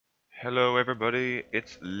Hello everybody,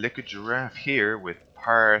 it's Liquid Giraffe here with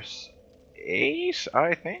part 8,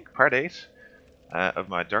 I think? Part 8 of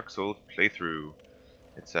my Dark Souls playthrough.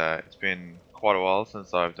 It's been quite a while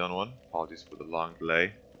since I've done one, apologies for the long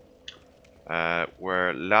delay.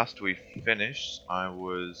 Where last we finished, I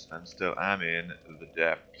was, and still am in, the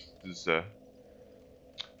depths.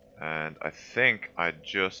 And I think I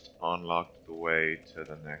just unlocked the way to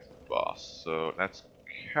the next boss. So let's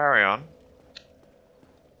carry on.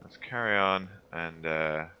 Let's carry on and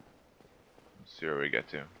let's see where we get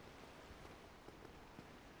to.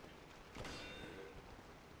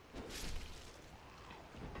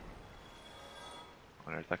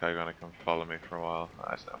 Wonder is that guy gonna come follow me for a while?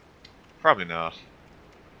 I don't know. Probably not.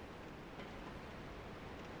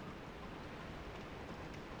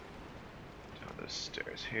 Down the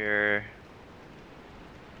stairs here.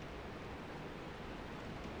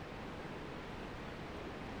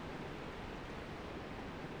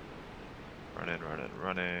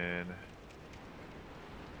 Running.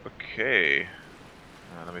 Okay.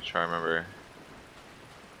 Let me try and remember.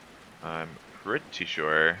 I'm pretty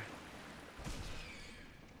sure.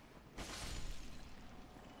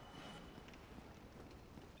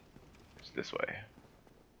 It's this way.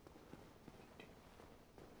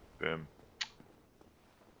 Boom.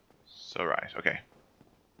 So right, okay.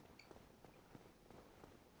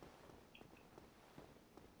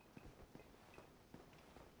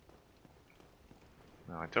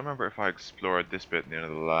 Now, I don't remember if I explored this bit in the end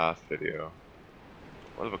of the last video.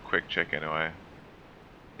 We'll have a quick check anyway.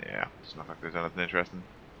 Yeah, it's not like there's anything interesting.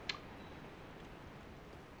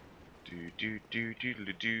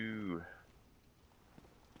 Do.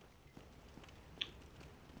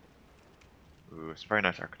 Ooh, it's very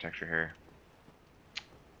nice architecture here.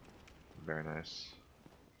 Very nice.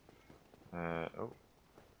 Oh.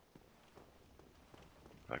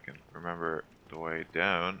 If I can remember the way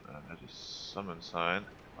down, there's a summon sign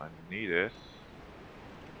if I need it.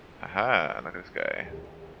 Aha, look at this guy.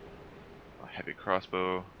 A heavy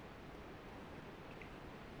crossbow.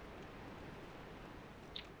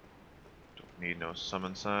 Don't need no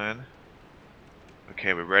summon sign.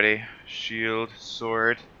 Okay, we're ready. Shield,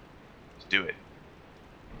 sword. Let's do it.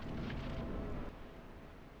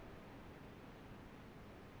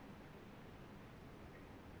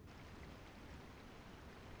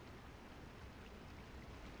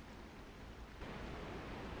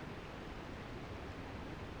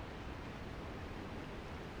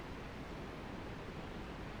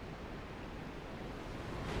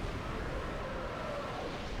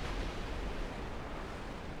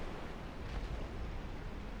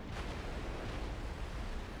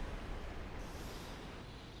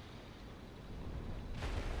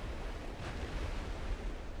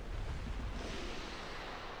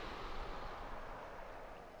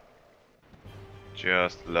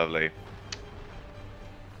 Just lovely.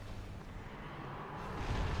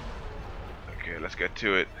 Okay, let's get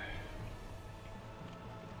to it.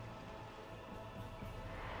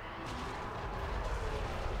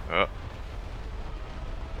 Oh.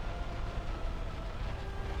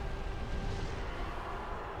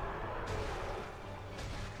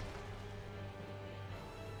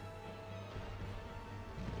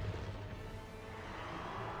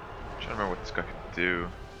 I'm trying to remember what this guy can do.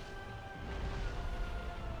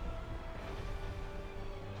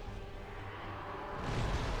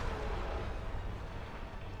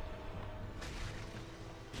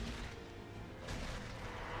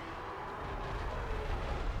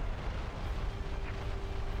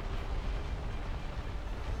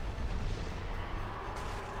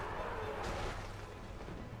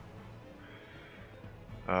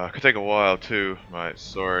 Could take a while too. My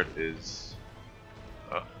sword is.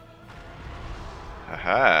 Oh.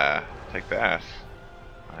 Haha! Take that.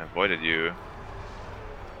 I avoided you.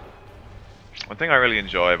 One thing I really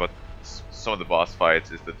enjoy about some of the boss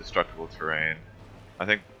fights is the destructible terrain. I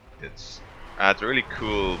think it's adds a really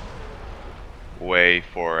cool way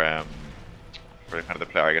for the kind of the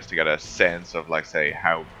player, I guess, to get a sense of, like, say,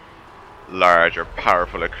 how large or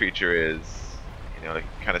powerful a creature is. You know, like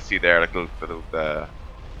you kind of see there, like little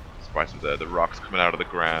sprites of the rocks coming out of the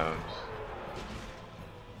ground.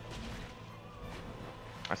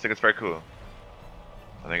 I think it's very cool.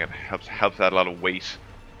 I think it helps add a lot of weight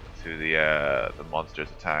to the monster's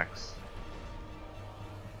attacks.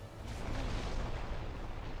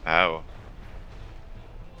 Ow.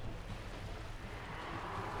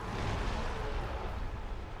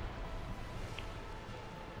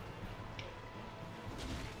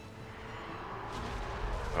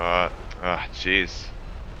 Jeez.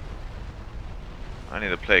 I need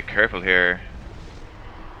to play careful here.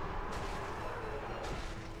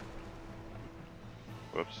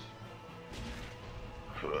 Whoops.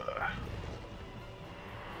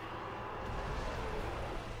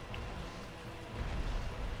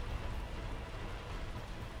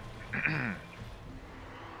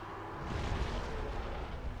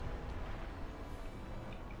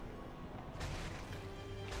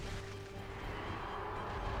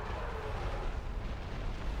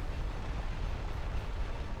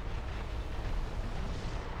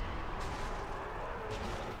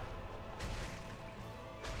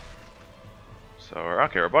 So we're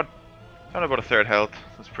okay. We're about down about a third health.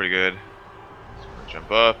 That's pretty good. Just gonna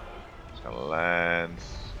jump up. Just gonna land.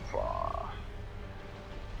 Wah.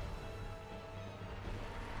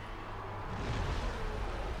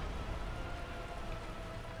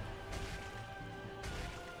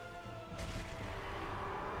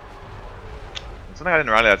 Something I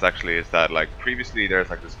didn't realize actually is that like previously there's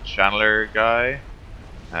like this channeler guy.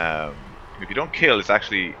 If you don't kill, it's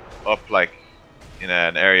actually up like in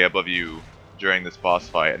an area above you during this boss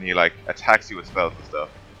fight, and he like attacks you with spells and stuff.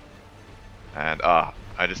 And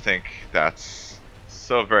I just think that's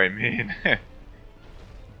so very mean.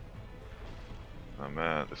 Oh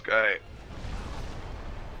man, this guy.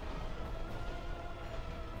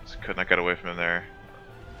 Just could not get away from him there.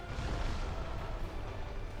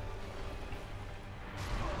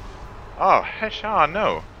 Oh, Heshan,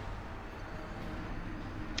 no.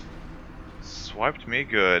 Swiped me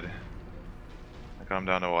good. I got him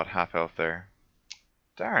down to what, half health there.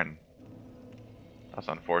 Darn. That's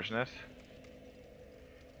unfortunate.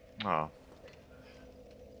 Oh.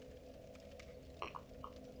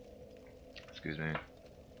 Excuse me.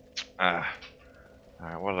 Alright,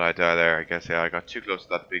 what did I die there? I guess, yeah, I got too close to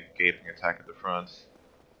that big gaping attack at the front.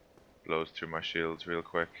 Blows through my shields real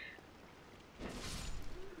quick.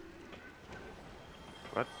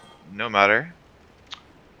 But, no matter.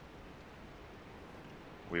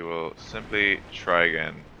 We will simply try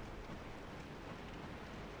again.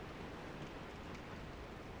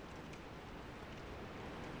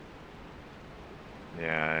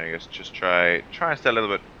 Yeah, I guess just try and stay a little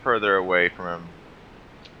bit further away from him.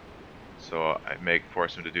 So I may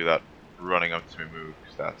force him to do that running up to me move,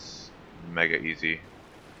 because that's mega easy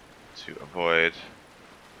to avoid.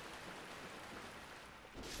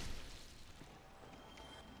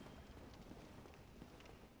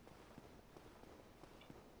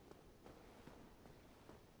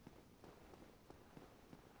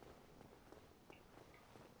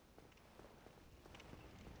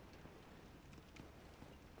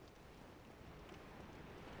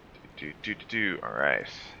 Alright.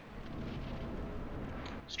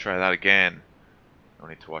 Let's try that again. I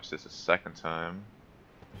need to watch this a second time.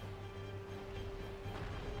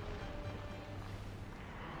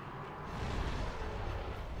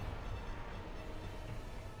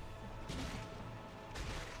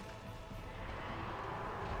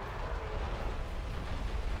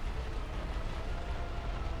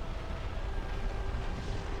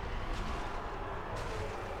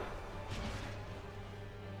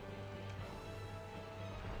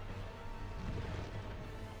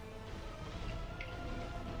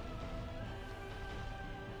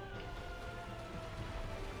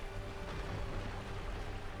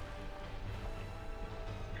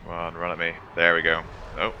 Come on, run at me. There we go.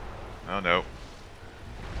 Oh. Oh no.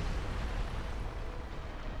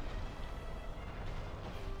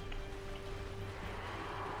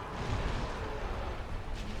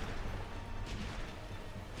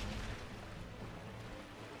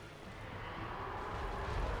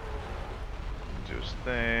 Do his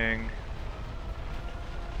thing.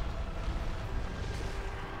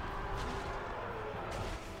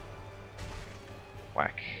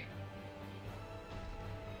 Whack.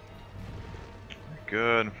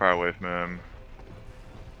 Good and far away from him.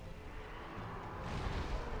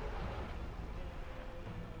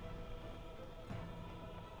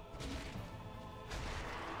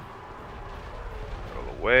 Roll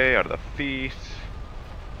away out of the feet.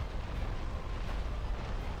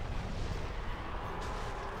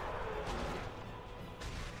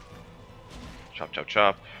 Chop, chop,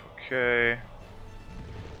 chop. Okay.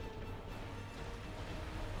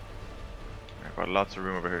 I've got lots of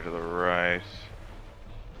room over here to the right.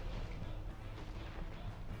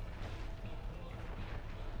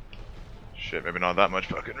 Shit, maybe not that much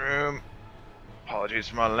fucking room. Apologies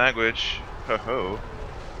for my language. Ho ho.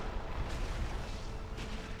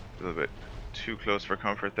 A little bit too close for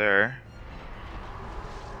comfort there.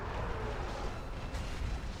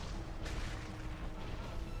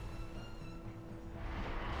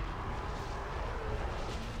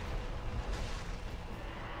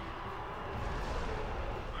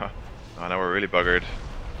 Huh. Oh, now we're really buggered.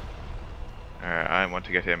 Alright, I want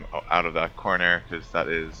to get him out of that corner because that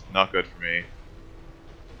is not good for me.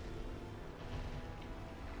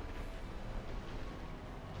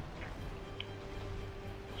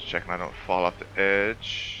 checking I don't fall off the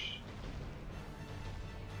edge.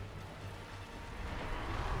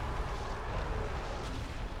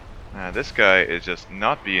 Man, this guy is just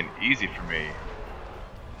not being easy for me.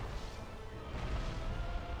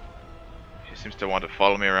 He seems to want to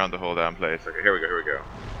follow me around the whole damn place. Okay, here we go, here we go.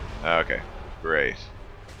 Okay, great.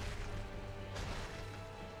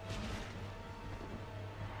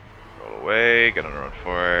 Roll away, get on a run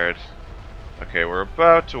forward. Okay, we're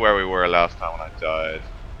about to where we were last time when I died.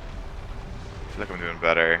 I feel like I'm doing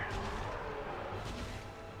better.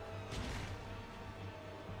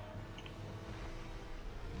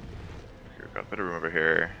 Okay, we've got a bit of room over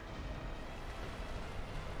here.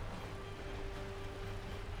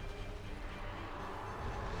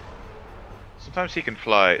 Sometimes he can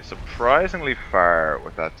fly surprisingly far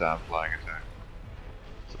with that damn flying attack.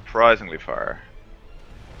 Surprisingly far.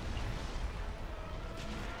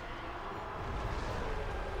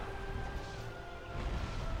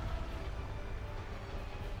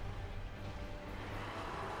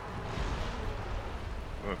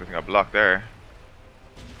 Oh, good thing I blocked there.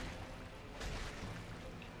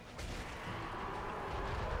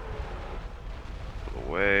 Pull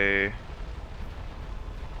away.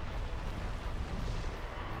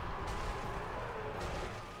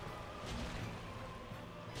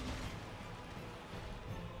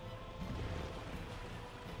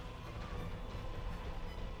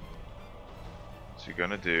 What's he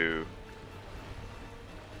gonna do?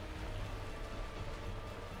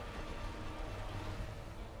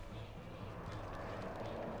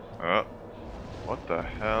 Oh, what the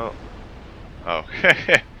hell? Oh,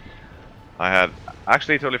 I had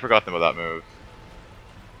actually totally forgotten about that move.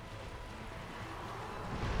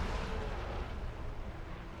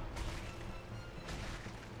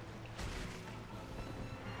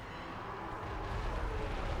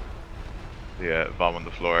 Yeah, bomb on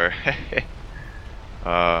the floor.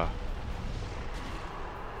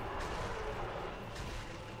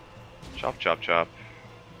 Chop, chop, chop.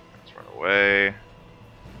 Let's run away.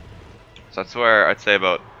 So that's where I'd say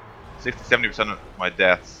about 60-70% of my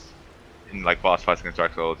deaths in like boss fights against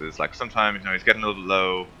Dark Souls is like sometimes, you know, he's getting a little bit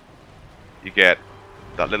low. You get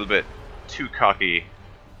that little bit too cocky,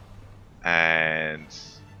 and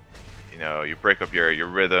you know, you break up your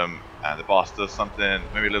rhythm, and the boss does something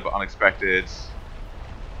maybe a little bit unexpected,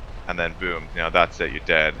 and then boom, you know, that's it, you're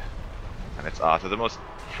dead. And it's also the most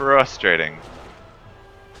frustrating.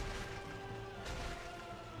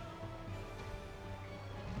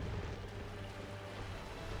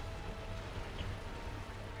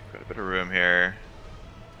 Got a bit of room here.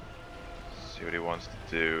 See what he wants to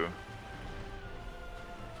do.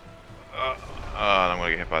 Oh, I'm gonna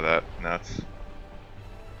get hit by that. Nuts.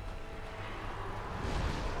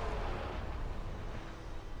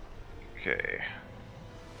 Okay.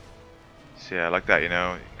 So yeah, I like that, you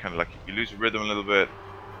know, kind of like you lose your rhythm a little bit,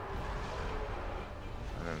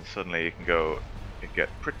 and then suddenly you can go, it get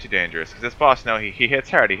pretty dangerous. Because this boss now, he hits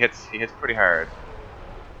hard. He hits pretty hard.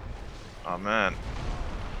 Oh man.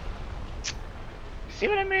 See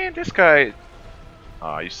what I mean? This guy.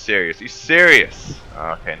 Oh, you serious? You serious?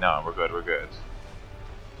 Okay, no, we're good. We're good.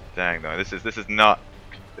 Dang, no, this is not.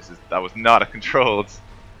 That was not a controlled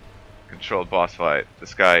boss fight.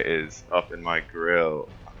 This guy is up in my grill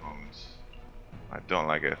at the moment. I don't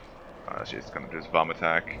like it. She's gonna do his bomb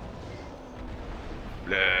attack.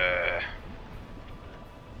 Bleh.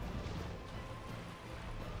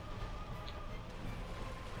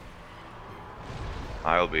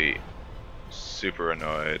 I'll be super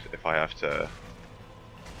annoyed if I have to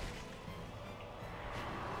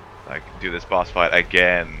like do this boss fight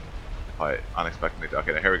again. If I unexpectedly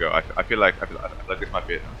okay, now here we go. I feel like this might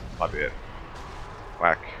be it. This might be it.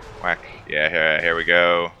 Whack, whack. Yeah, here we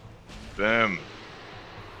go. Boom.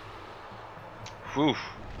 Whew.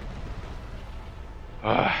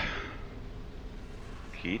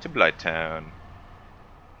 Key to Blighttown.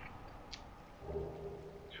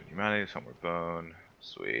 Humanity, somewhere bone.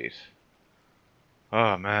 Sweet.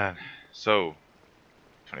 Oh man. So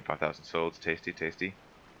 25,000 souls, tasty, tasty.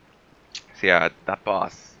 So yeah, that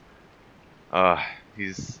boss.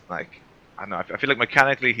 He's like, I don't know. I feel like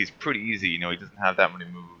mechanically he's pretty easy. You know, he doesn't have that many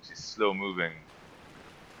moves. He's slow moving,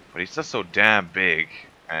 but he's just so damn big.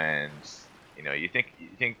 And you know, you think,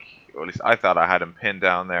 or at least I thought I had him pinned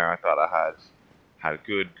down there. I thought I had a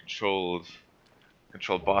good controlled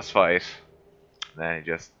boss fight. And then he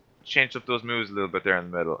just changed up those moves a little bit there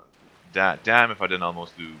in the middle. Damn if I didn't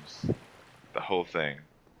almost lose the whole thing.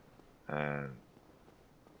 And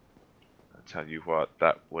I'll tell you what,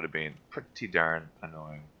 that would have been pretty darn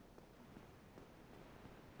annoying.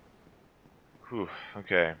 Whew,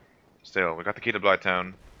 okay. Still, we got the key to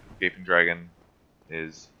Blighttown. Gaping Dragon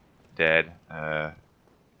is dead.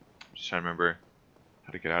 Just trying to remember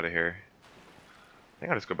how to get out of here. I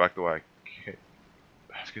think I'll just go back the way I came.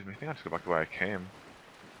 Excuse me, I think I'll just go back the way I came.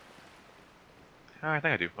 I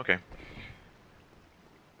think I do. Okay.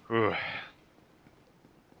 Ooh.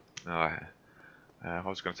 No, what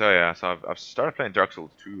was I going to tell you? So I've started playing Dark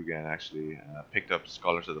Souls 2 again, actually. Picked up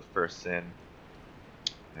Scholars of the First Sin.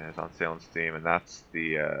 It's on sale on Steam, and that's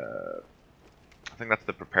the, I think that's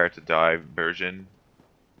the Prepare to Die version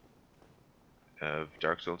of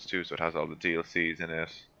Dark Souls 2, so it has all the DLCs in it.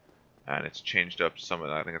 And it's changed up some of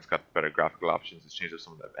that. I think it's got better graphical options. It's changed up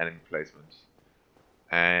some of the enemy placement.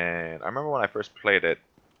 And I remember when I first played it,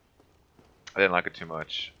 I didn't like it too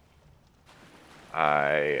much.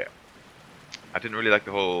 I didn't really like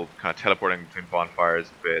the whole kind of teleporting between bonfires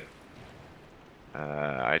bit.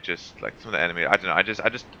 I just like some of the enemy. I don't know. I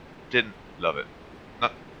just didn't love it.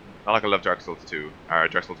 Not like I love Dark Souls 2 or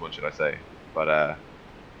Dark Souls 1, should I say? But I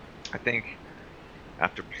think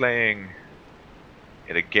after playing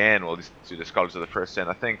it again, well, through the Scholars of the First Sin,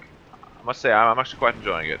 I must say I'm actually quite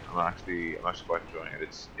enjoying it. I'm actually quite enjoying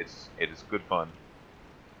it. It is good fun.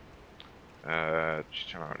 Just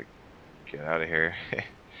trying to get out of here.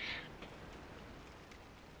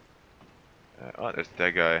 Oh, there's the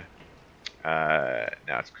dead guy.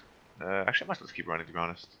 No, it's actually I might as well just keep running, to be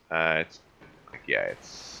honest. It's like, yeah,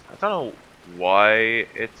 it's, I don't know why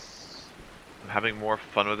I'm having more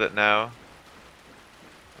fun with it now.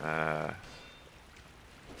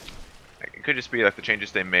 It could just be like the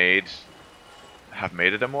changes they made have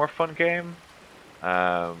made it a more fun game,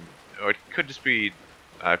 or it could just be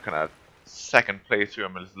kind of second playthrough.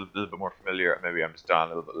 I'm a little bit more familiar. Maybe I'm just down a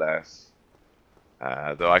little bit less.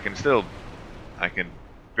 Though I can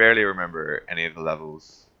barely remember any of the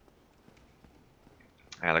levels.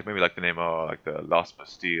 Like maybe like the name of like the Lost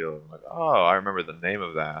Bastille. I'm like, oh, I remember the name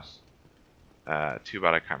of that. Too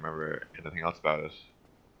bad I can't remember anything else about it.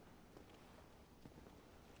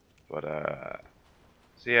 But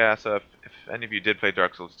so yeah, so if any of you did play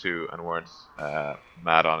Dark Souls 2 and weren't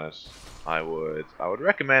mad on it, I would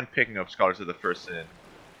recommend picking up Scholars of the First Sin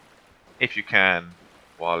if you can,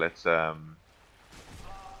 while it's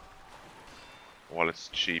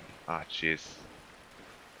cheap. Ah, jeez.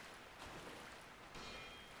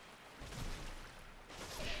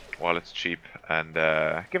 While it's cheap, and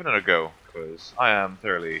give it a go, because I am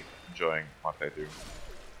thoroughly enjoying my playthrough.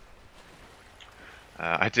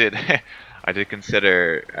 I did I did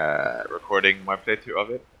consider recording my playthrough of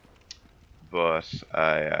it, but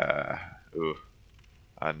I don't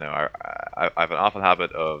know. I have an awful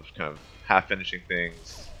habit of kind of half finishing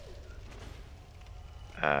things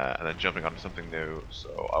and then jumping onto something new.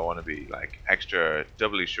 So I want to be like extra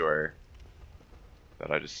doubly sure that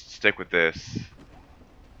I just stick with this.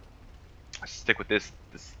 I stick with this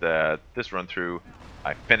run through.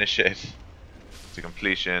 I finish it to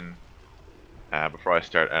completion before I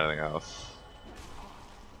start anything else.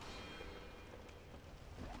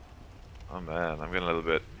 Oh man, I'm getting a little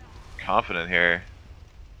bit confident here.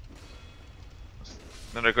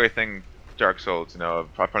 Another great thing, Dark Souls, you know,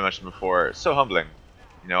 I've probably mentioned before, it's so humbling.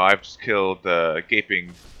 You know, I've just killed the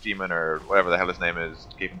Gaping Demon, or whatever the hell his name is,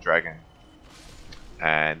 Gaping Dragon.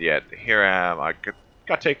 And yet, here I am, I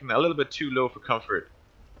got taken a little bit too low for comfort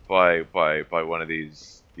by one of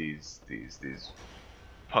these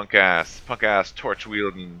punk ass torch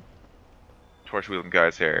wielding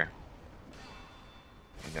guys here.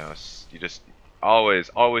 You know, you just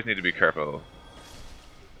always need to be careful.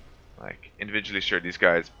 Like, individually, sure, these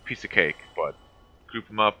guys, piece of cake, but group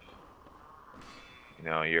them up. You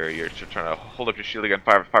know, you're trying to hold up your shield against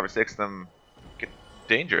five or six of them. Get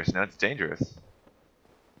dangerous. Now it's dangerous.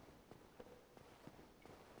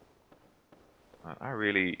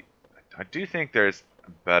 I do think there's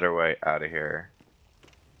a better way out of here.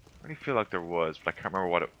 I really feel like there was, but I can't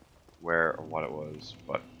remember where or what it was.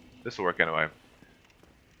 But this will work anyway.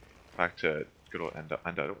 Back to good old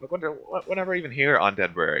Undead. Whenever I even hear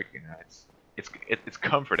Undead Burg, you know, it's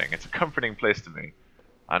comforting. It's a comforting place to me.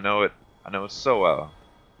 I know it so well.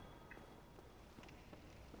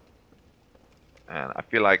 And I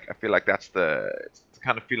feel like it's the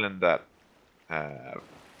kind of feeling that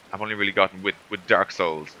I've only really gotten with Dark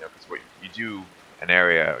Souls. You know, because what you do an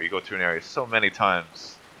area, or you go through an area so many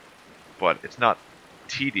times, but it's not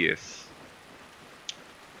tedious.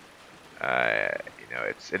 You know,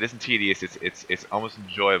 it isn't tedious. It's almost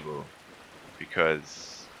enjoyable,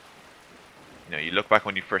 because you know, you look back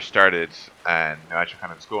when you first started, and you know, as you're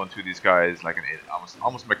kind of just going through these guys, like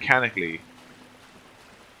almost mechanically,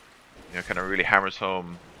 you know, kind of really hammers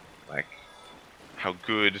home like how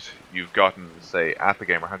good you've gotten, say, at the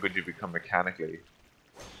game, or how good you've become mechanically.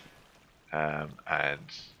 And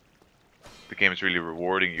the game is really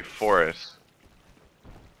rewarding you for it. So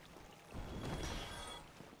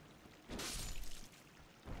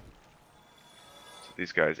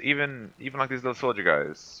these guys, even like these little soldier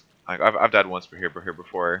guys, like I've died once here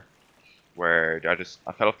before, where I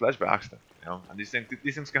fell off the ledge by accident, you know, and these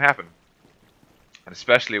things can happen, and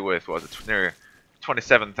especially with what was it, near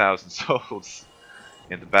 27,000 souls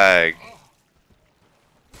in the bag.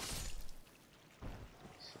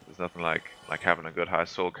 So there's nothing like having a good high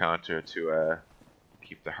soul counter to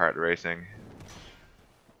keep the heart racing.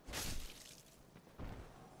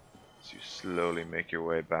 So you slowly make your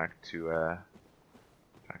way back to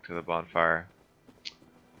the bonfire.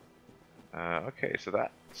 Okay, so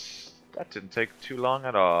that didn't take too long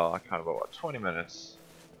at all. I kind of about what, 20 minutes.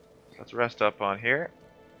 So let's rest up on here.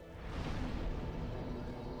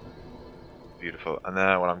 Beautiful. And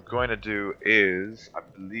then what I'm going to do is, I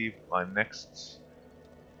believe my next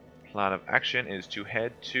plan of action is to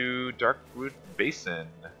head to Darkroot Basin.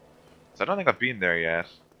 So I don't think I've been there yet,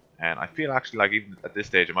 and I feel actually like even at this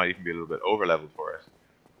stage I might even be a little bit over leveled for it.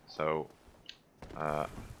 So I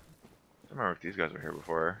don't remember if these guys were here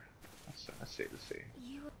before. Let's see.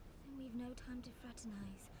 We've no time to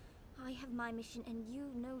fraternize. I have my mission, and you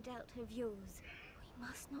no doubt have yours. We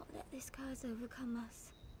must not let this curse overcome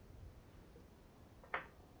us.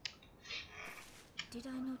 Did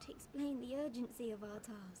I not explain the urgency of our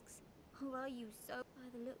tasks? Or are you so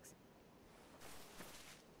by the looks?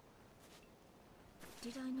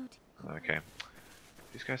 Did I not? Okay.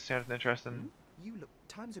 These guys sound interesting. You look.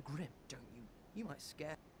 Times are grim, don't you? You might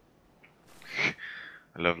scare.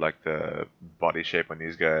 I love like the body shape on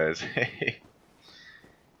these guys.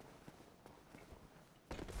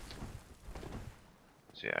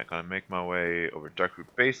 So yeah, I'm gonna make my way over Darkroot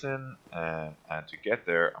Basin, and to get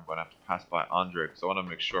there, I'm gonna have to pass by Andre, because I want to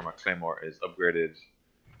make sure my claymore is upgraded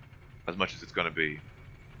as much as it's gonna be.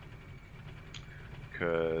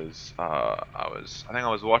 Because I think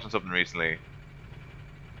I was watching something recently,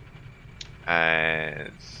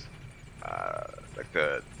 and like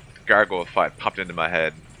the gargoyle fight popped into my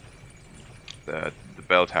head, the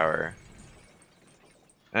bell tower.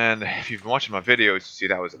 And if you've been watching my videos, you see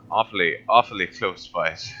that was an awfully close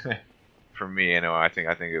fight for me. You know, I think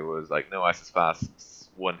it was like no ice is fast,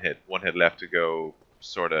 one hit left to go,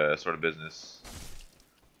 sort of business.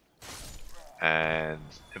 And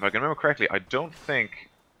if I can remember correctly, I don't think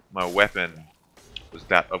my weapon was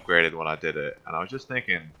that upgraded when I did it. And I was just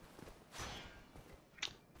thinking,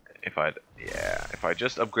 if I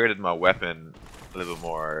just upgraded my weapon a little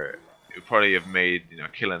more, it would probably have made, you know,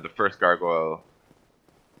 killing the first gargoyle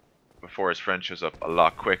before his friend shows up a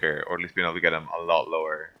lot quicker, or at least being able to get him a lot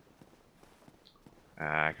lower.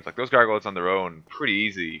 Because like those gargoyles on their own, pretty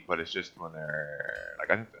easy, but it's just when they're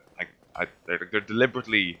like they're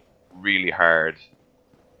deliberately really hard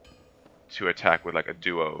to attack with like a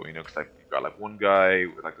duo, you know, because like you've got like one guy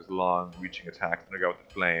with like this long reaching attack, another guy with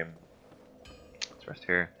the flame. Let's rest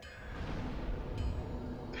here.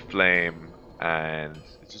 The flame, and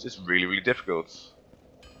it's just really difficult.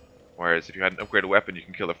 Whereas if you had an upgraded weapon, you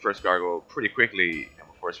can kill the first gargoyle pretty quickly, and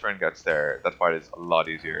before his friend gets there, that fight is a lot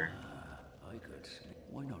easier. I could.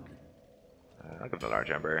 Why not? I'll give the large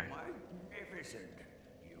ember. Magnificent.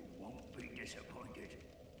 You won't be disappointed.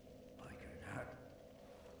 I can have.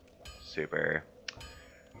 Super.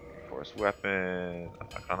 Force weapon. I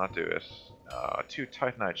cannot do it. 2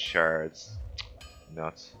 Titanite shards.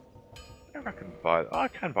 Nuts. I never can buy. Oh, I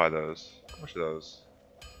can buy those. How much are those?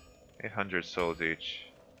 800 souls each.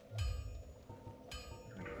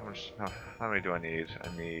 How many do I need? I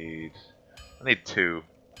need 2.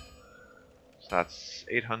 So that's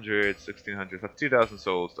 800, 1600. That's 2,000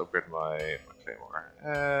 souls to upgrade my claymore.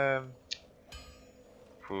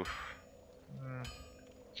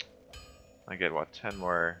 I get what, 10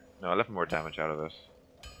 more? No, 11 more damage out of it.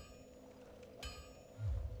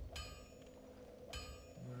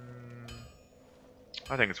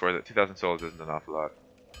 I think it's worth it. 2,000 souls isn't an awful lot,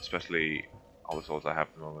 especially all the souls I have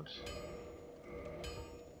at the moment.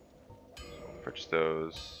 Purchase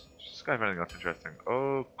those. Just got anything else interesting.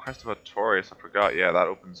 Oh, Crest of Artorias, I forgot. Yeah, that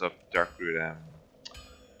opens up Darkroot,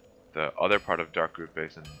 the other part of Darkroot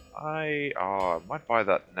Basin. I might buy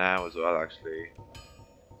that now as well, actually,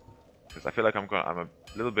 because I feel like I'm a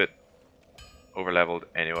little bit over leveled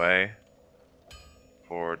anyway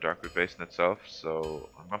for Darkroot Basin itself, so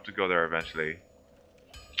I'm gonna have to go there eventually.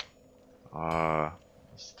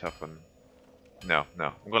 It's a tough one. No,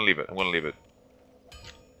 I'm gonna leave it. I'm gonna leave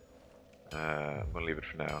it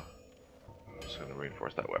for now. I'm just gonna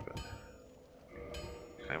reinforce that weapon.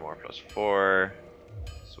 Claymore +4.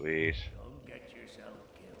 Sweet. Don't get yourself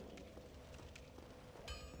killed.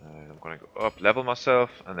 And I'm going to go up, level myself,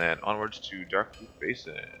 and then onwards to Darkroot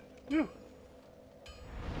Basin. Woo!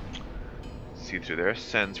 See through there,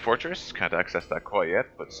 Sen's Fortress. Can't access that quite yet,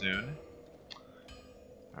 but soon.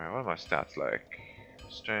 Alright, what are my stats like?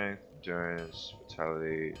 Strength, endurance,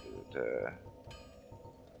 vitality, I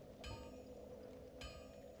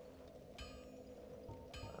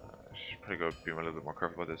should probably go be a little bit more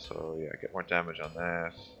careful about this, so yeah, get more damage on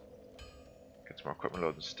that. Get some more equipment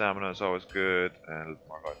load and stamina is always good, and a little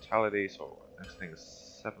more vitality, so next thing is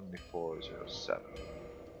 7407.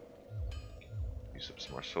 Use up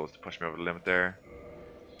some more souls to push me over the limit there.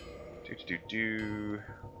 Do.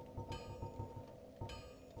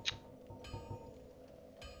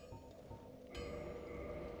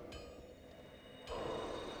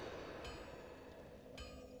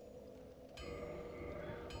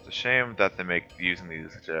 It's a shame that they make using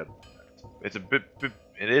these such a. It's a bit.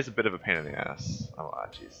 It is a bit of a pain in the ass. Oh,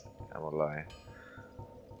 jeez. I won't lie.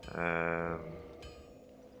 And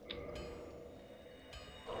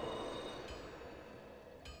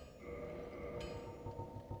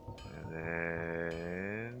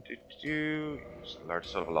then large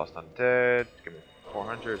soul of a lost undead. Give me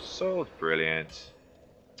 400 souls. Brilliant.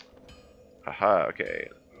 Haha. Okay.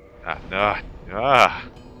 No. Ah.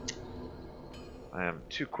 I am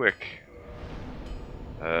too quick.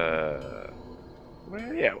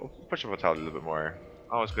 Well, yeah, we'll push up vitality a little bit more.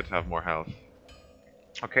 Always good to have more health.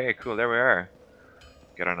 Okay, cool. There we are.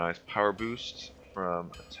 Get our nice power boost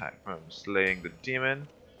from slaying the demon,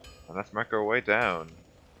 and let's make our way down.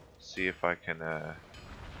 See if I can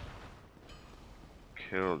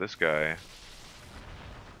kill this guy.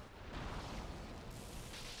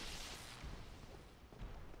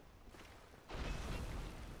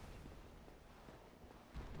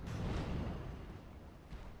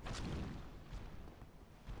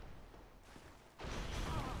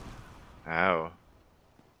 Ow.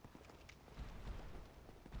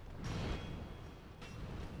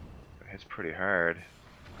 It hits pretty hard.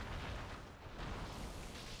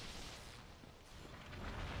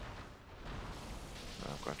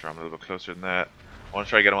 I'm going to draw him a little bit closer than that. I want to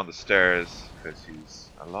try to get him on the stairs, because he's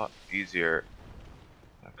a lot easier.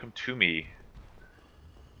 Come to me.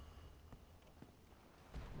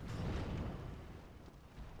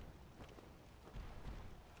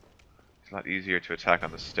 It's a lot easier to attack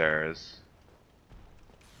on the stairs.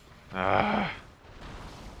 Ah.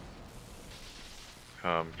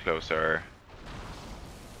 Come closer.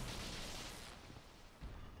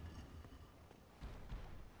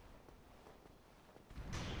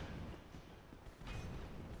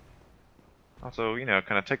 Also, you know,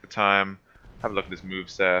 kind of take the time, have a look at this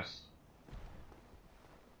moveset.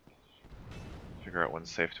 Figure out when's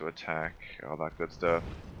safe to attack, all that good stuff.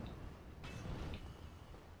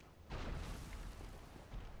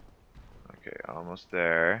 Okay, almost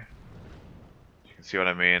there. You can see what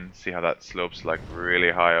I mean? See how that slopes like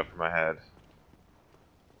really high up in my head.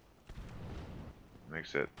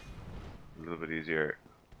 Makes it a little bit easier.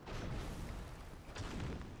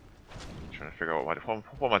 Trying to figure out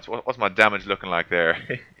what's my damage looking like there.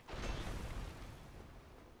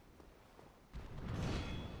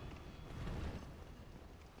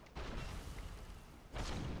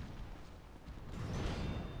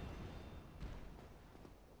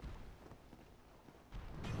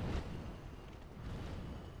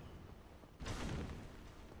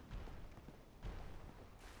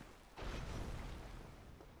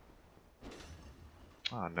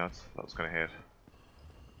 Oh, nuts. That was gonna hit.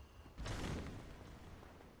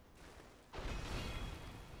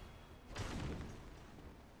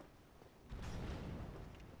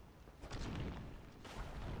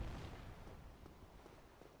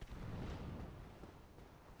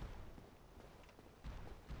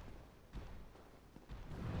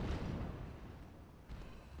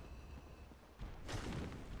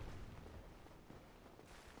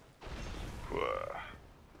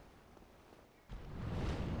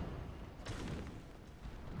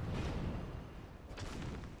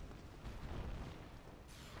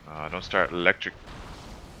 Don't start electric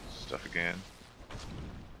stuff again.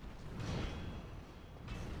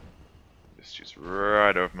 This just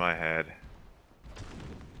right over my head.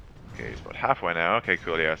 Okay, he's about halfway now. Okay,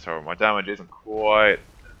 cool, yeah, so my damage isn't quite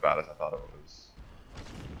as bad as I thought it was.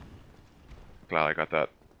 Glad I got that.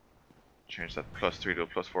 Changed that +3 to a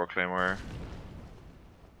 +4 claymore.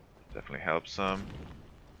 Definitely helps some.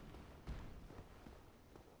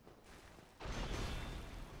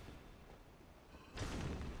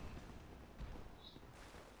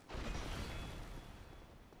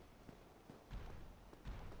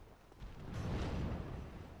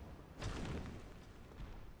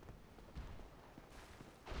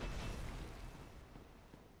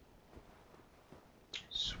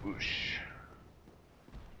 Whoosh.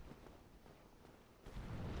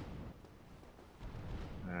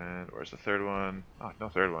 And where's the third one? Oh, no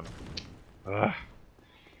third one. Ugh.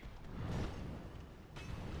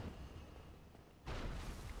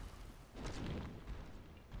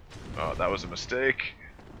 Oh, that was a mistake.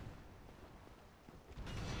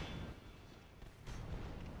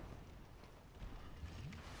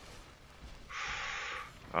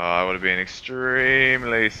 Oh, I would have been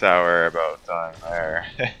extremely sour about dying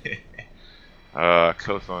there.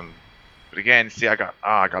 Close one. But again, see, I got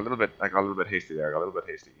a little bit hasty there. I got a little bit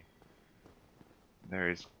hasty. There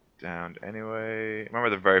he's downed anyway. I remember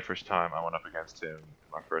the very first time I went up against him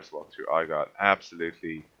in my first walkthrough, I got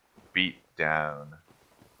absolutely beat down.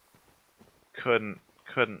 Couldn't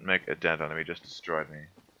make a dent on him. He just destroyed me.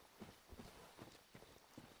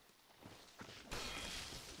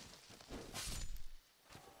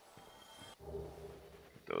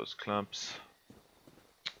 Those clumps.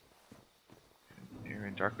 Here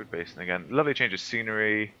in Darkroot Basin again. Lovely change of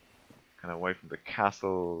scenery. Kind of away from the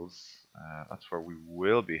castles. That's where we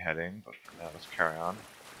will be heading, but for now let's carry on.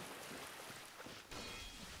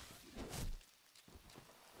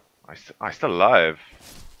 I still alive.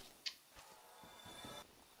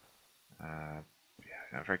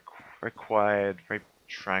 Yeah, very quiet, very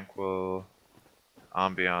tranquil.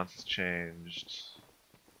 Ambiance has changed.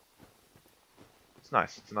 It's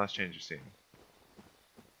nice. It's a nice change of scene.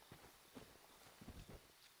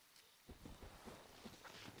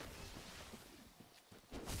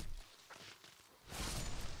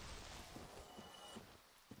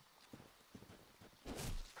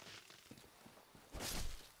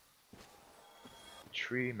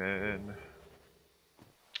 Treeman.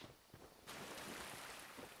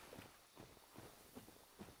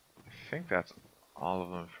 I think that's all of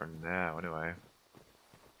them for now, anyway.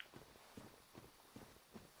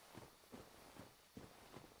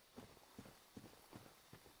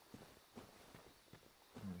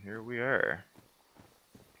 And here we are.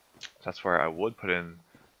 That's where I would put in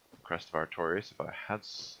Crest of Artorias if I had,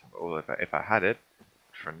 well, if I had it.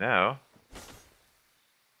 For now,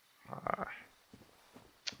 I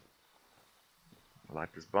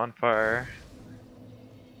like this bonfire.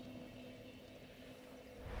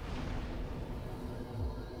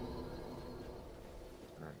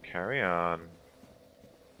 And carry on.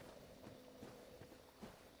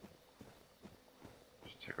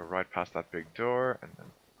 Just take a right past that big door and then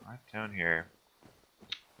right down here.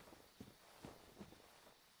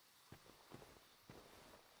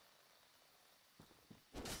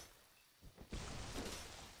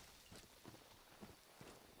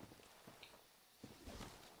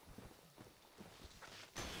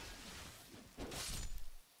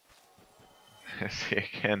 See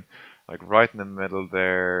again, like right in the middle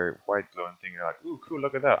there, white glowing thing. You're like, ooh, cool,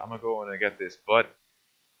 look at that. I'm gonna go in and get this. But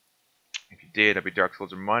if you did, I'd be Dark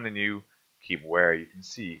Souls reminding you, keep where you can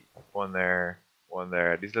see one there, one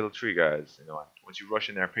there. These little tree guys. You know, once you rush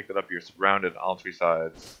in there and pick that up, you're surrounded on all three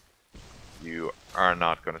sides. You are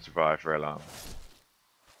not going to survive very long.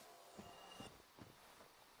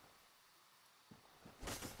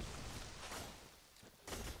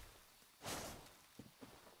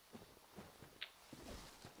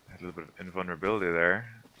 A little bit of invulnerability there.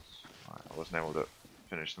 I wasn't able to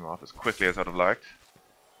finish them off as quickly as I'd have liked.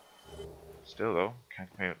 Still though,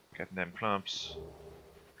 can't pay getting them clumps.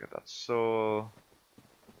 Get that soul.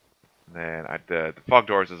 And then I did the fog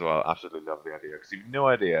doors as well. Absolutely love the idea because you've no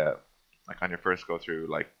idea, like on your first go through,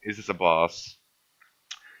 like is this a boss?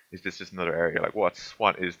 Is this just another area? Like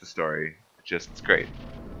what is the story? It's great.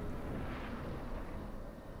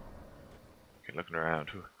 Okay, looking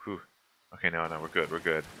around. Whew. Okay, no, we're good. We're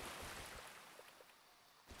good.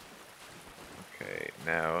 Okay,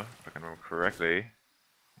 now, if I can remember correctly,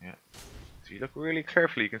 yeah. So you look really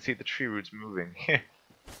carefully, you can see the tree roots moving.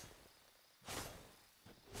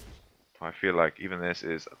 I feel like even this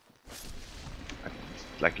is,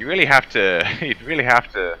 like you really have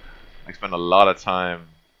to, like spend a lot of time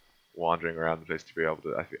wandering around the place to be able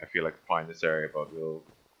to, I feel like find this area, but we'll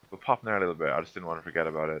pop in there a little bit. I just didn't want to forget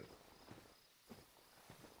about it.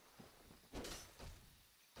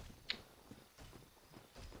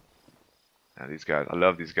 Now these guys, I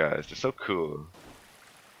love these guys. They're so cool.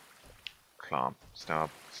 Clomp,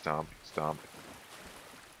 stomp, stomp, stomp.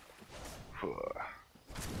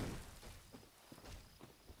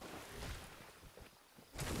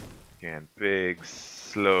 Again, big,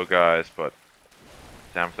 slow guys, but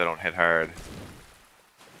damn if they don't hit hard.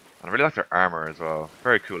 And I really like their armor as well.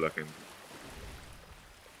 Very cool looking.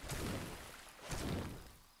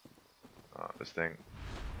 Oh, this thing.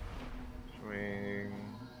 Swing.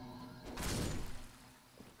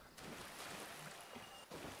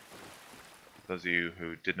 those of you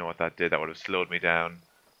who didn't know what that did, that would have slowed me down,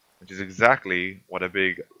 which is exactly what a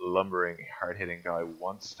big, lumbering, hard-hitting guy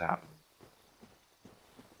wants to happen.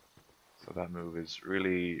 So that move is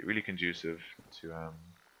really, really conducive to really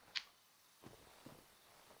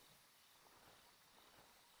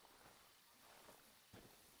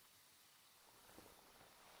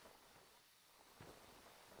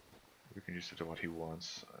conducive to what he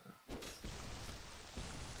wants.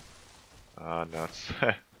 Nuts.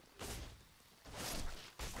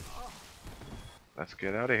 Let's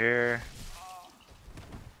get out of here.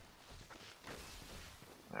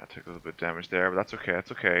 I took a little bit of damage there, but that's okay.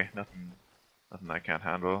 That's okay. Nothing I can't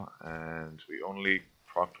handle. And we only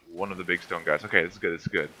procced one of the big stone guys. Okay, this is good. This is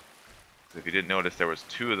good. If you didn't notice, there was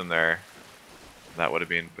two of them there. That would have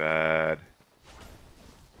been bad.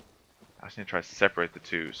 I just need to try to separate the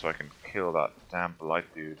two so I can kill that damn blight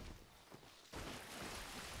dude.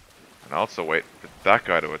 And also wait for that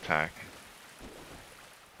guy to attack.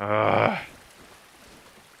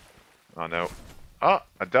 Oh no. Oh,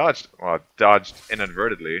 I dodged. Well, I dodged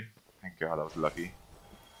inadvertently. Thank God I was lucky.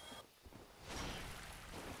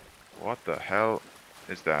 What the hell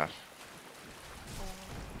is that?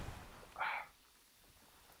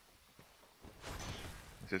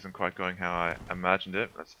 This isn't quite going how I imagined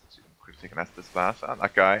it. Let's quickly take an Estus fast. Ah,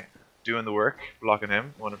 that guy doing the work, blocking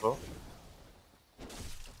him. Wonderful. I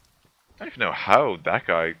don't even know how that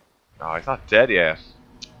guy... Oh, he's not dead yet.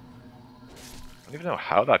 I don't even know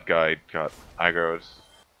how that guy got aggroed.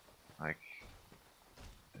 Like,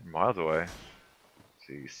 miles away.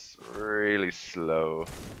 He's really slow.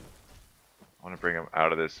 I want to bring him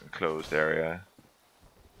out of this enclosed area.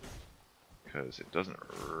 Because it doesn't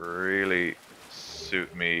really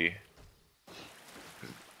suit me.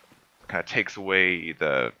 It kind of takes away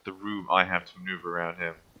the room I have to maneuver around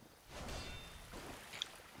him.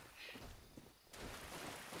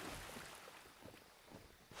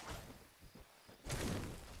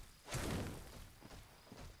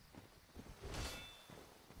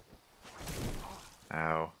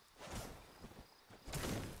 Ow.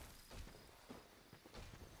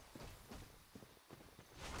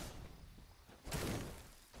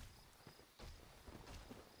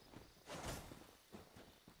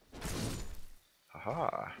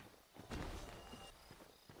 Haha.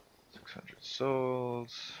 600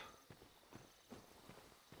 souls.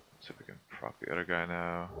 Let's see if we can proc the other guy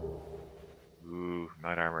now. Ooh,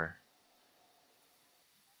 knight armor.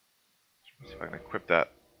 Let's see if I can equip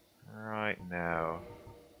that right now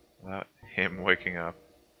without him waking up.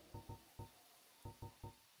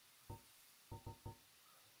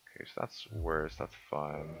 Okay, so that's worse, that's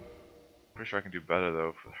fine. Pretty sure I can do better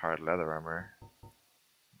though with hard leather armor.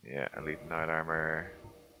 Yeah, elite knight armor.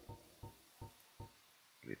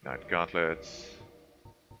 Elite knight gauntlets.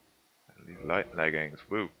 Elite light leggings,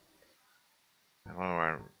 woo. And one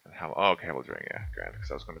more helmet. Oh, okay, helmet ring, yeah, grand.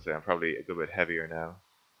 Because I was going to say I'm probably a good bit heavier now.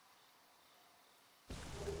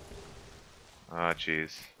 Ah,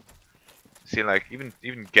 jeez. See, like even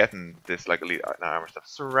getting this like elite armor stuff,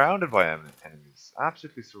 surrounded by enemies,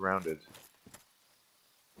 absolutely surrounded.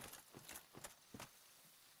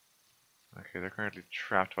 Okay, they're currently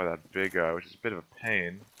trapped by that big guy, which is a bit of a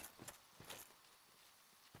pain.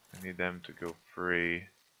 I need them to go free.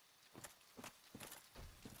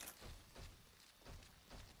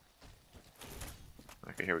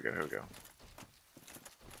 Okay, here we go, here we go.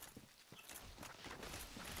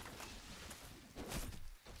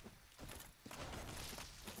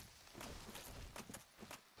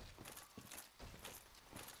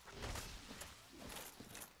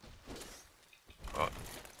 Oh.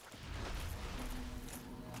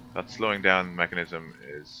 That slowing down mechanism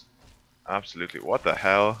is absolutely... What the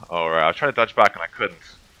hell? Alright, I'll try to dodge back and I couldn't.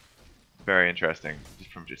 Very interesting.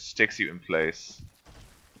 Just sticks you in place.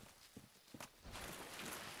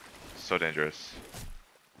 So dangerous.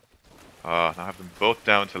 Ah, now I have them both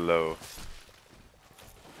down to low.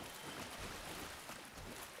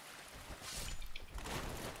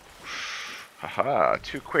 Haha,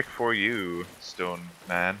 too quick for you, stone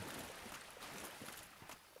man.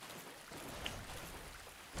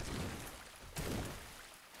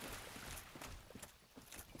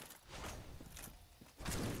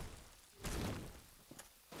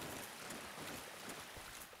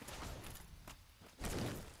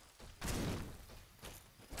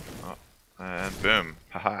 Oh, and boom,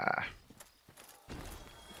 haha.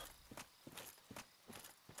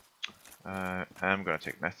 I'm gonna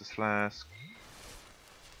take Nestus Flask.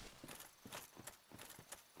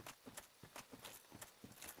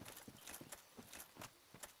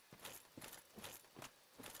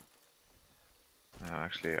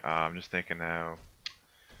 Actually, I'm just thinking now.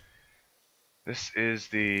 This is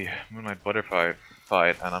the Moonlight Butterfly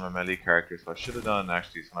fight, and I'm a melee character, so I should have done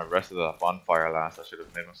actually, so when I rested up on fire last, I should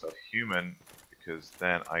have made myself human, because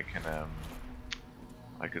then I can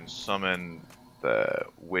summon the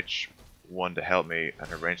witch one to help me, and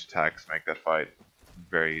her ranged attacks make that fight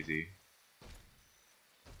very easy.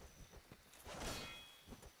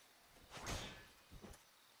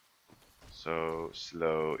 So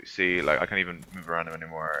slow. You see, like I can't even move around them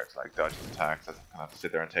anymore. It's like dodging attacks. I kind of have to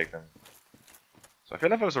sit there and take them. So I feel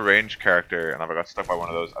like if I was a ranged character and if I got stuck by one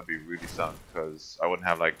of those, I'd be really sunk because I wouldn't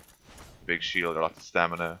have like big shield or lots of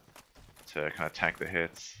stamina to kind of tank the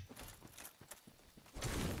hits.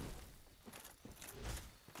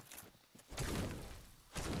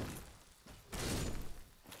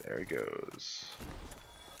 There he goes.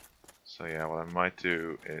 So yeah, what I might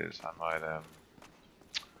do is I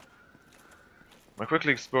might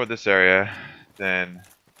quickly explore this area, then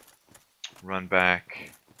run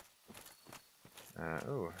back.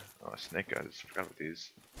 Oh, a snake! I just forgot about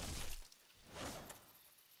these.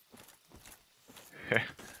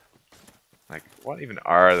 Like, what even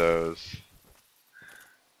are those?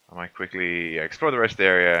 I might quickly explore the rest of the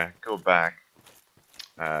area, go back,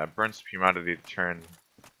 burn some humanity to turn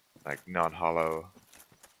like non-hollow,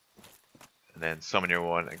 and then summon your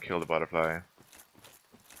one and kill the butterfly.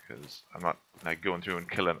 Because I'm not like going through and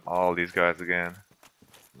killing all these guys again.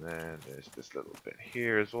 And then there's this little bit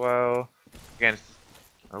here as well. Again,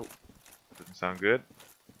 oh, doesn't sound good.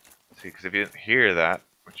 See, because if you didn't hear that,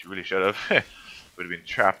 which you really should have, would have been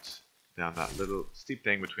trapped down that little steep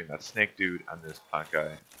thing between that snake dude and this plant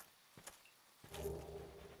guy.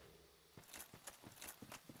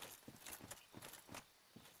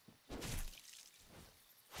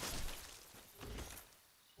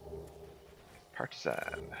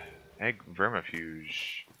 Partisan. Egg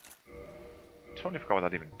vermifuge. Totally forgot what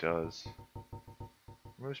that even does.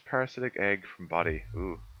 Removes parasitic egg from body.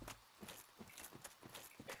 Ooh.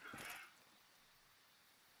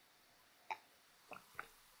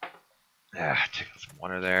 Ah, taking some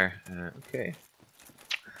water there. Okay.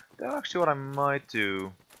 That's actually what I might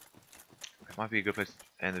do. It might be a good place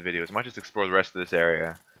to end the video. I might just explore the rest of this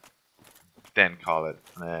area, then call it,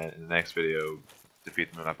 and then in the next video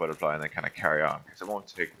defeat the Moonlight Butterfly and then kind of carry on, because it won't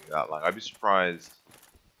take me that long. I'd be surprised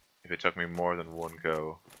if it took me more than one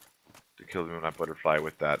go to kill the Moonlight Butterfly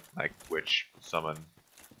with that like witch summon.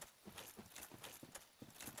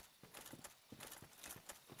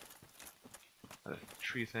 That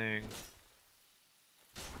tree thing.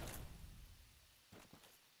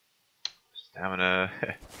 Stamina.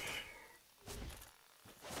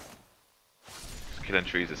 Just killing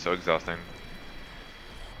trees is so exhausting.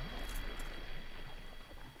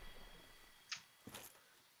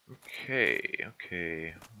 Okay.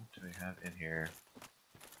 What do we have in here?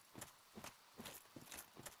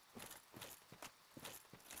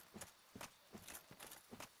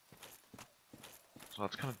 So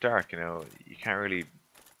it's kind of dark, you know. You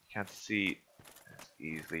can't see as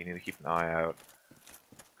easily. You need to keep an eye out.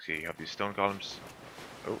 See, you have these stone golems.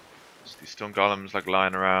 Oh, there's these stone golems like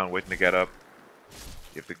lying around, waiting to get up.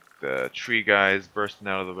 You have the tree guys bursting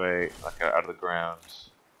out of the way, like out of the ground.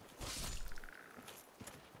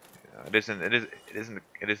 It isn't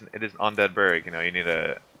undead berg. You know, you need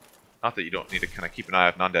a. Not that you don't need to kind of keep an eye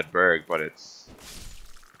out on undead berg, but it's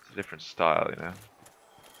a different style, you know.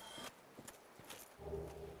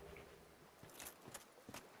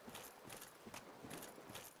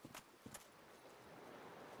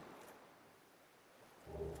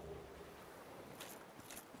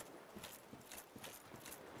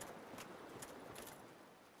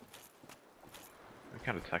 We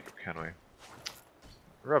can't attack him, can we?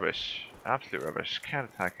 Rubbish. Absolute rubbish. Can't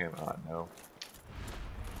attack him. Oh, no.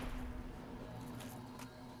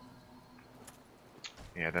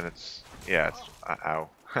 Yeah, then it's... Yeah, it's...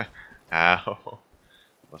 ow. Ow.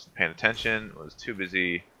 Wasn't paying attention. Was too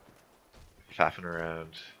busy faffing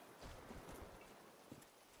around.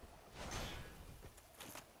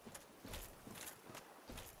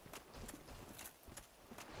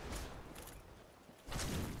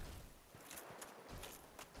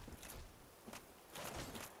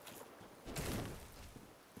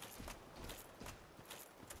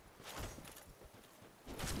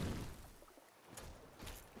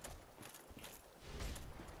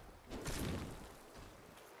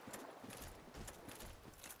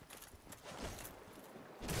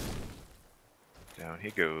 Down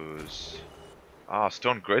he goes. Ah,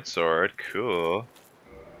 stone greatsword, cool.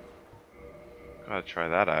 Gotta try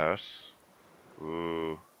that out.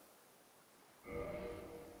 Ooh.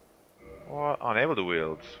 What? Unable to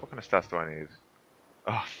wield. What kind of stats do I need?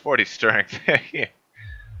 Oh, 40 strength.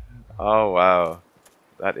 Oh wow.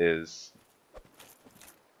 That is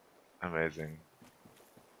Amazing.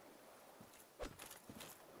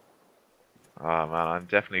 Oh man, I'm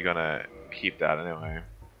definitely gonna keep that anyway.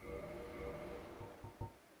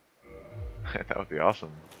 That would be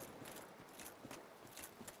awesome.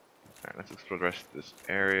 Alright, let's explore the rest of this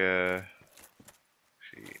area.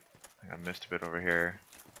 Actually, I think I missed a bit over here.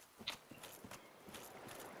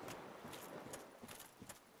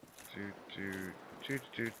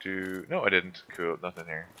 No, I didn't. Cool, nothing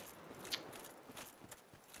here.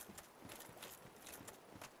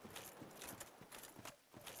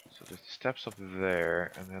 So there's the steps up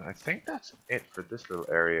there, and then I think that's it for this little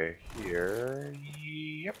area here.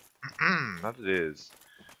 Yep, that it is.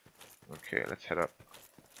 Okay, let's head up.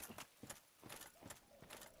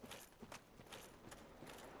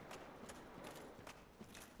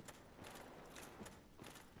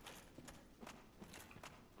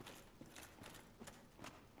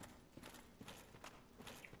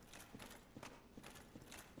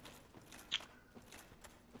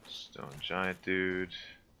 Stone giant dude.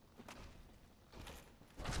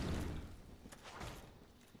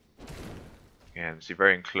 Again, see,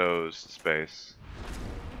 very enclosed space.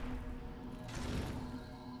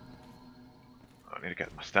 I need to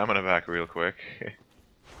get my stamina back real quick.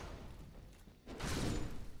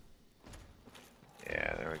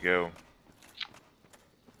 Yeah, there we go.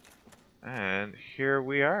 And here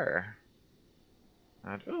we are.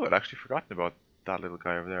 And oh, I'd actually forgotten about that little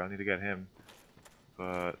guy over there. I need to get him.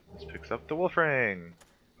 But this picks up the wolf ring,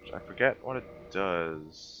 which I forget what it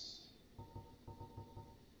does.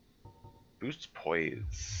 Boosts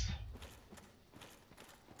poise.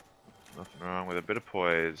 Nothing wrong with a bit of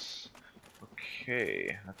poise.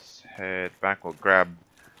 Okay, let's head back. We'll grab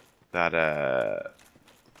that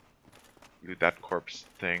loot that corpse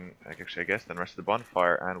thing. Actually, I guess then rest of the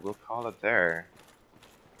bonfire, and we'll call it there.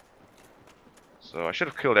 So I should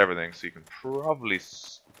have killed everything, so you can probably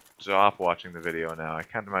stop watching the video now. I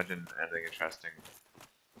can't imagine anything interesting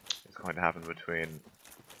is going to happen between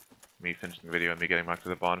me finishing the video and me getting back to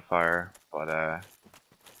the bonfire. But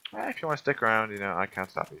if you want to stick around, you know, I can't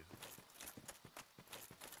stop you.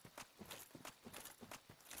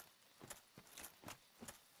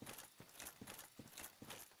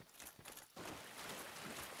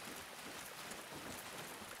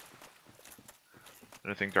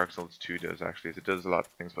 Another thing Dark Souls 2 does actually is it does a lot of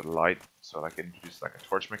things with light. So like it introduces like a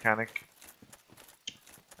torch mechanic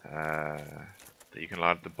that you can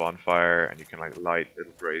light at the bonfire, and you can like light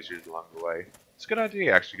little braziers along the way. It's a good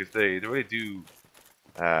idea actually, because they really do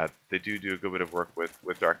do a good bit of work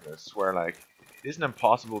with darkness, where like it isn't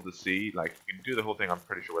impossible to see. Like you can do the whole thing, I'm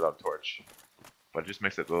pretty sure, without a torch, but it just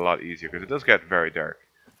makes it a lot easier because it does get very dark.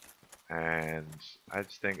 And I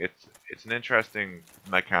just think it's an interesting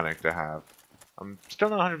mechanic to have. I'm still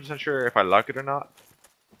not 100% sure if I like it or not,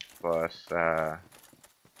 but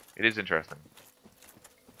it is interesting.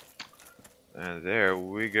 And there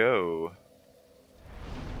we go.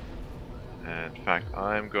 And in fact,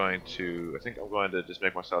 I think I'm going to just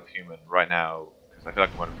make myself human right now, because I feel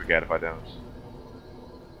like I'm going to forget if I don't.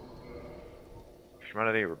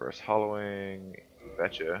 Humanity, reverse hollowing,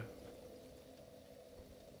 betcha.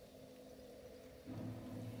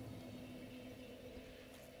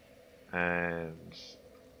 And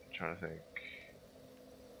I'm trying to think.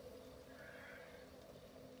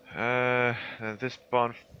 This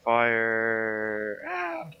bonfire.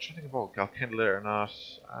 I'm trying to think about I'll kindle it or not.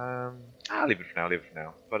 I'll leave it for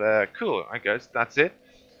now. But cool. Alright, guys, that's it.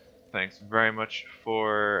 Thanks very much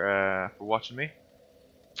for watching me.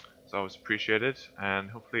 It's always appreciated, and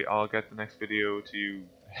hopefully I'll get the next video to you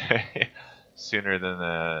sooner than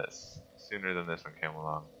this one came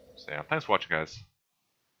along. So yeah, thanks for watching, guys.